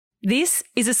This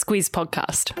is a Squiz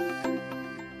podcast.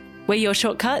 We're your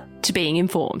shortcut to being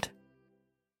informed.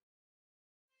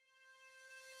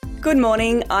 Good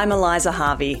morning, I'm Eliza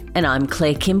Harvey. And I'm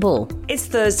Claire Kimball. It's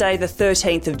Thursday the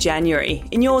 13th of January.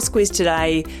 In your Squiz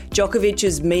today,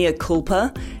 Djokovic's mea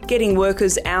culpa, getting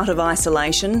workers out of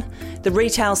isolation, the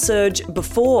retail surge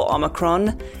before Omicron,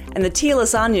 and the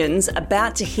tearless onions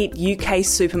about to hit UK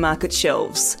supermarket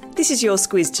shelves. This is your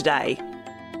Squiz today.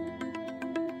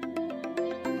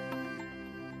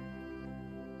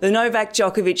 The Novak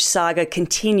Djokovic saga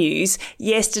continues.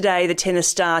 Yesterday, the tennis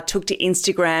star took to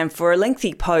Instagram for a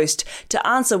lengthy post to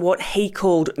answer what he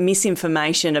called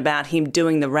misinformation about him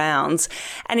doing the rounds.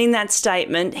 And in that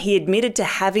statement, he admitted to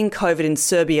having COVID in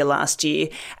Serbia last year.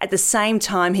 At the same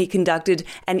time, he conducted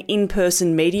an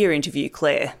in-person media interview,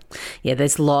 Claire. Yeah,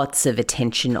 there's lots of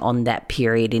attention on that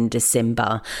period in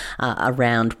December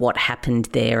around what happened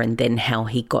there and then how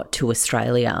he got to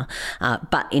Australia.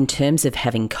 But in terms of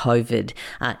having COVID,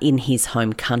 in his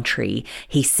home country,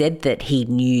 he said that he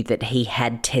knew that he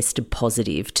had tested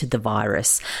positive to the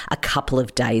virus a couple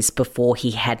of days before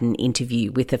he had an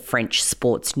interview with a French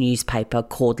sports newspaper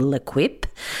called L'Equipe.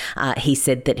 He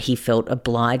said that he felt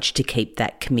obliged to keep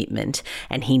that commitment,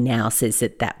 and he now says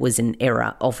that that was an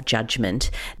error of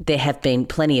judgment. There have been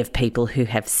plenty of people who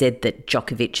have said that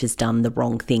Djokovic has done the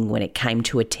wrong thing when it came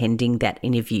to attending that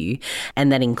interview, and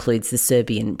that includes the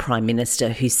Serbian Prime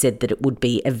Minister, who said that it would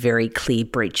be a very clear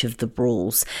breach of the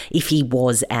rules if he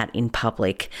was out in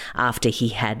public after he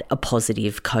had a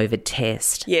positive COVID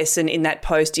test. Yes, and in that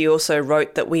post he also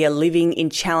wrote that we are living in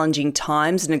challenging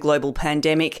times in a global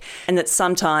pandemic and that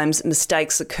sometimes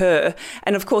mistakes occur.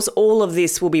 And of course all of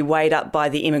this will be weighed up by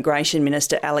the Immigration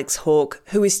Minister Alex Hawke,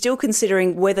 who is still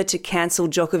considering whether to cancel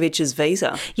Djokovic's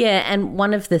visa. Yeah, and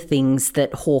one of the things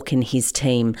that Hawke and his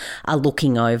team are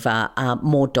looking over are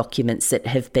more documents that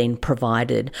have been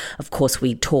provided. Of course,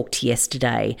 we talked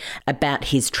yesterday about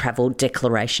his travel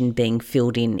declaration being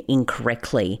filled in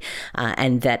incorrectly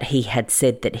and that he had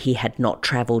said that he had not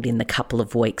travelled in the couple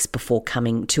of weeks before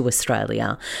coming to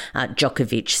Australia.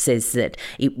 Djokovic says that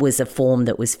it was a form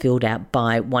that was filled out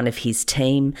by one of his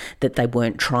team, that they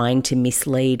weren't trying to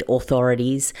mislead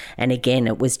authorities, and again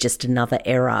it was just another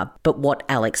error. But what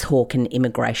Alex Hawke and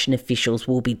immigration officials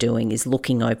will be doing is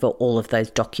looking over all of those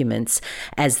documents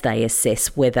as they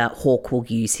assess whether Hawke will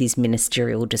use his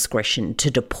ministerial discretion to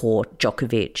deport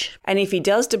Djokovic. And if he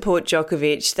does deport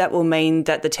Djokovic, that will mean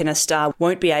that the tennis star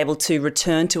won't be able to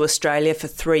return to Australia for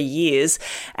 3 years.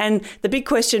 And the big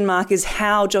question mark is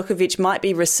how Djokovic might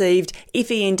be received if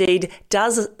he indeed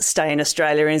does stay in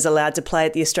Australia and is allowed to play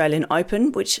at the Australian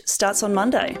Open, which starts on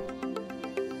Monday.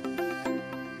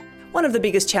 One of the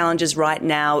biggest challenges right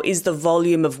now is the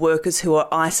volume of workers who are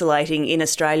isolating in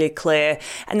Australia, Claire,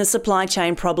 and the supply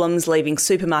chain problems leaving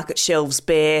supermarket shelves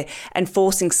bare and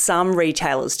forcing some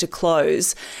retailers to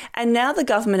close. And now the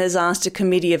government has asked a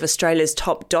committee of Australia's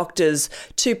top doctors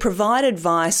to provide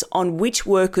advice on which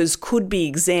workers could be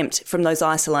exempt from those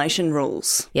isolation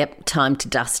rules. Yep, time to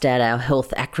dust out our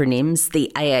health acronyms. The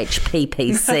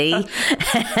AHPPC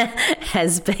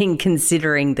has been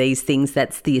considering these things.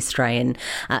 That's the Australian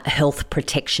Health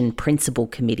Protection Principal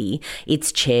Committee.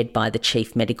 It's chaired by the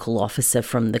Chief Medical Officer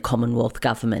from the Commonwealth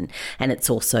Government, and it's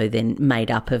also then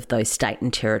made up of those state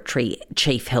and territory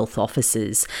chief health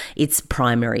officers. Its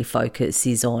primary focus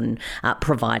is on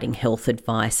providing health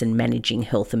advice and managing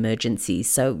health emergencies,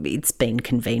 so it's been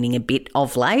convening a bit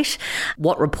of late.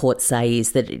 What reports say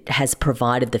is that it has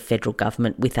provided the federal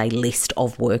government with a list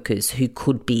of workers who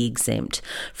could be exempt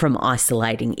from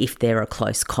isolating if they're a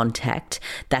close contact.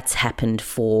 That's happened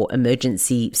for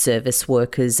emergency service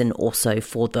workers and also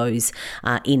for those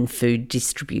in food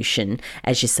distribution.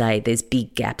 As you say, there's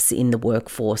big gaps in the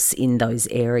workforce in those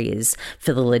areas.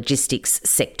 For the logistics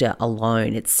sector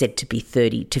alone, it's said to be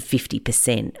 30 to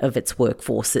 50% of its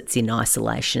workforce that's in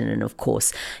isolation. And of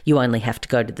course, you only have to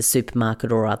go to the supermarket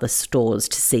or other stores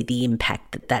to see the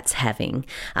impact that that's having.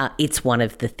 It's one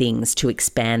of the things to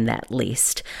expand that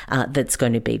list that's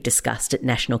going to be discussed at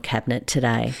National Cabinet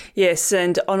today. Yes,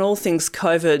 and on all things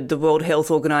COVID, the World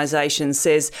Health Organization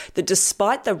says that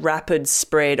despite the rapid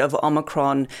spread of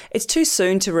Omicron, it's too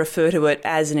soon to refer to it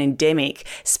as an endemic.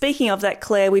 Speaking of that,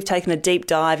 Claire, we've taken a deep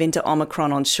dive into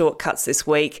Omicron on Shortcuts this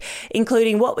week,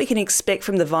 including what we can expect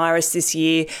from the virus this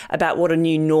year, about what a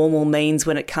new normal means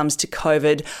when it comes to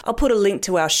COVID. I'll put a link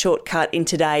to our shortcut in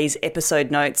today's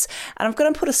episode notes. And I'm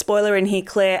going to put a spoiler in here,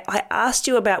 Claire. I asked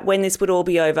you about when this would all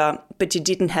be over, but you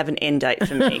didn't have an end date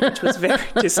for me, which was very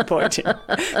disappointing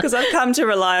because I've come to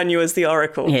rely on you as the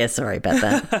oracle. Yeah, sorry about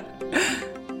that.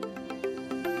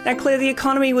 Now, Claire, the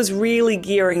economy was really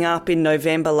gearing up in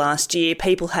November last year.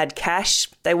 People had cash,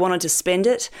 they wanted to spend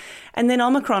it, and then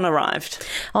Omicron arrived.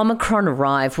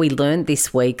 We learned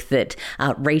this week that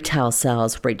retail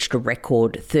sales reached a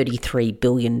record $33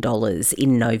 billion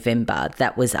in November.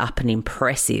 That was up an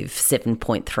impressive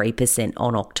 7.3%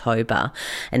 on October.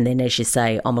 And then, as you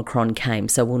say, Omicron came,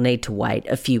 so we'll need to wait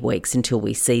a few weeks until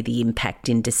we see the impact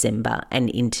in December and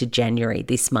into January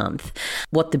this month.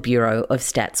 What the Bureau of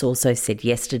Stats also said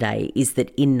yesterday is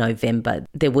that in November,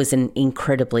 there was an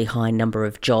incredibly high number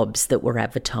of jobs that were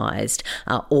advertised,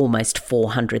 almost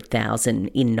 400,000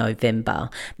 in November.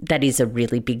 That is a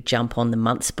really big jump on the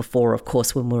months before, of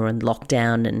course, when we were in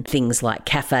lockdown and things like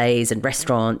cafes and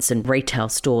restaurants and retail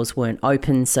stores weren't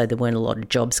open, so there weren't a lot of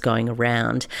jobs going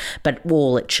around. But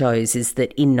all it shows is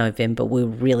that in November we were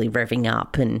really revving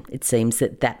up, and it seems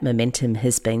that momentum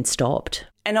has been stopped.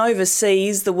 And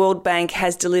overseas, the World Bank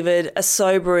has delivered a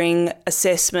sobering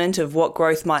assessment of what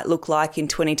growth might look like in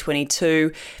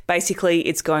 2022. Basically,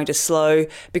 it's going to slow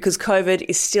because COVID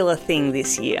is still a thing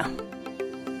this year.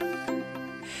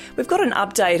 We've got an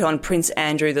update on Prince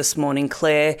Andrew this morning,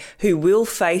 Claire, who will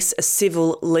face a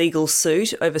civil legal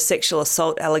suit over sexual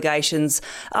assault allegations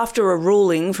after a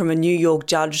ruling from a New York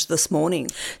judge this morning.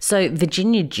 So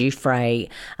Virginia Giuffre,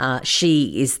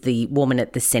 she is the woman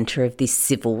at the centre of this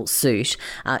civil suit.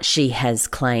 She has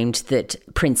claimed that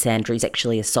Prince Andrew's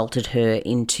actually assaulted her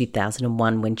in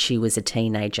 2001 when she was a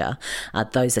teenager.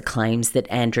 Those are claims that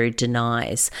Andrew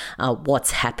denies.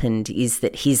 What's happened is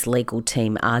that his legal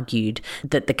team argued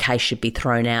that the case should be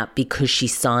thrown out because she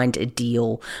signed a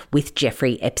deal with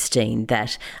Jeffrey Epstein,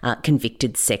 that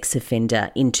convicted sex offender,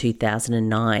 in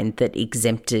 2009 that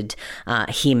exempted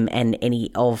him and any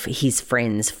of his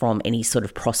friends from any sort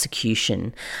of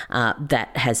prosecution.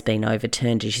 That has been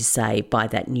overturned, as you say, by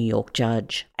that New York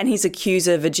judge. And his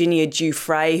accuser, Virginia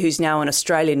Giuffre, who's now an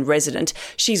Australian resident,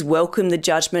 she's welcomed the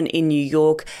judgment in New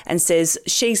York and says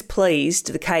she's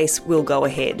pleased the case will go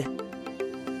ahead.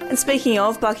 And speaking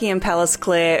of Buckingham Palace,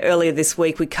 Claire, earlier this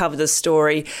week we covered a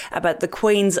story about the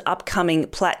Queen's upcoming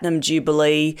Platinum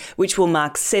Jubilee, which will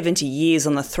mark 70 years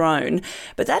on the throne.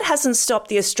 But that hasn't stopped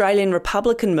the Australian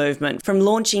Republican movement from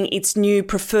launching its new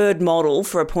preferred model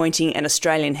for appointing an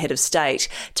Australian head of state.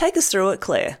 Take us through it,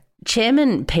 Claire.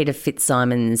 Chairman Peter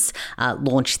Fitzsimons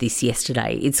launched this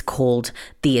yesterday. It's called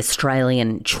the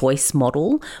Australian Choice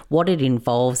Model. What it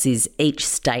involves is each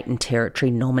state and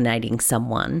territory nominating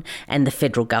someone and the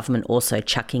federal government also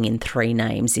chucking in 3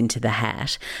 names into the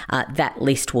hat. That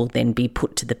list will then be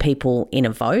put to the people in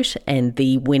a vote, and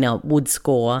the winner would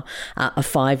score a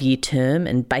 5-year term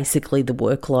and basically the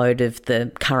workload of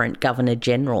the current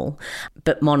Governor-General.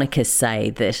 But monarchists say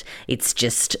that it's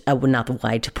just another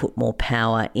way to put more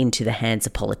power into the hands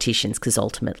of politicians because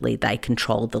ultimately they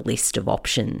control the list of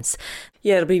options.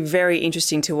 Yeah, it'll be very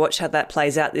interesting to watch how that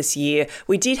plays out this year.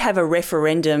 We did have a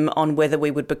referendum on whether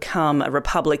we would become a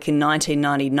republic in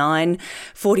 1999.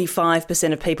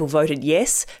 45% of people voted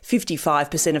yes,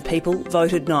 55% of people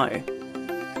voted no.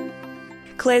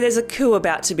 Claire, there's a coup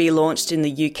about to be launched in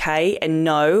the UK, and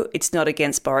no, it's not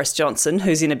against Boris Johnson,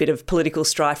 who's in a bit of political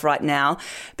strife right now,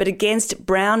 but against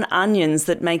brown onions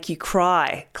that make you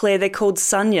cry. Claire, they're called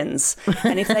Sunions,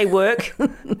 and if they work,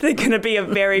 they're going to be a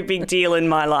very big deal in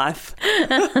my life.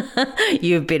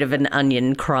 You're a bit of an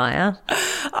onion crier.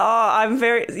 Oh, I'm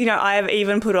very, I have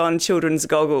even put on children's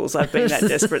goggles. I've been that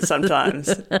desperate sometimes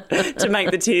to make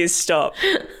the tears stop.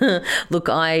 Look,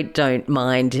 I don't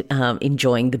mind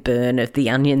enjoying the burn of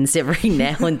the onions every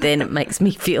now and then. It makes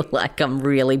me feel like I'm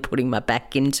really putting my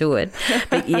back into it.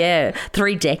 But yeah,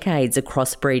 3 decades of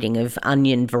crossbreeding of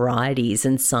onion varieties,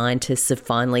 and scientists have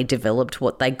finally developed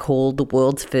what they call the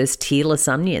world's first tearless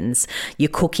onions. Your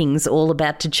cooking's all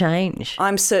about to change.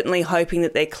 I'm certainly hoping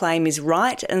that their claim is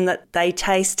right and that they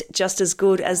taste just as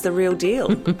good as the real deal.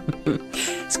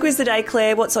 Squiz the day,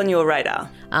 Claire. What's on your radar?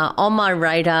 On my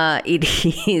radar, it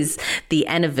is the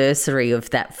anniversary of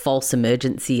that false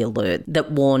emergency alert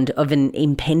that warned of an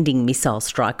impending missile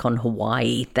strike on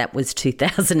Hawaii. That was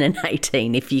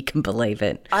 2018, if you can believe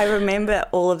it. I remember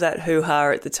all of that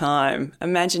hoo-ha at the time.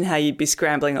 Imagine how you'd be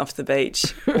scrambling off the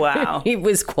beach. Wow. It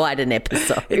was quite an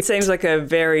episode. It seems like a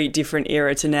very different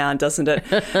era to now, doesn't it?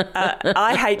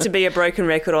 I hate to be a broken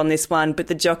record on this one, but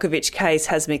the Djokovic case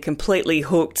has me completely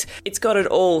hooked. It's got it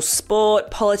all: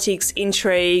 sport, politics,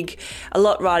 intrigue, a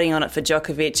lot riding on it for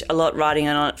Djokovic, a lot riding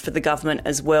on it for the government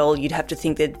as well. You'd have to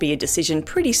think there'd be a decision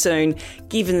pretty soon,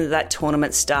 given that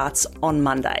tournament starts on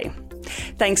Monday.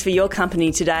 Thanks for your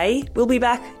company today. We'll be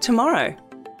back tomorrow.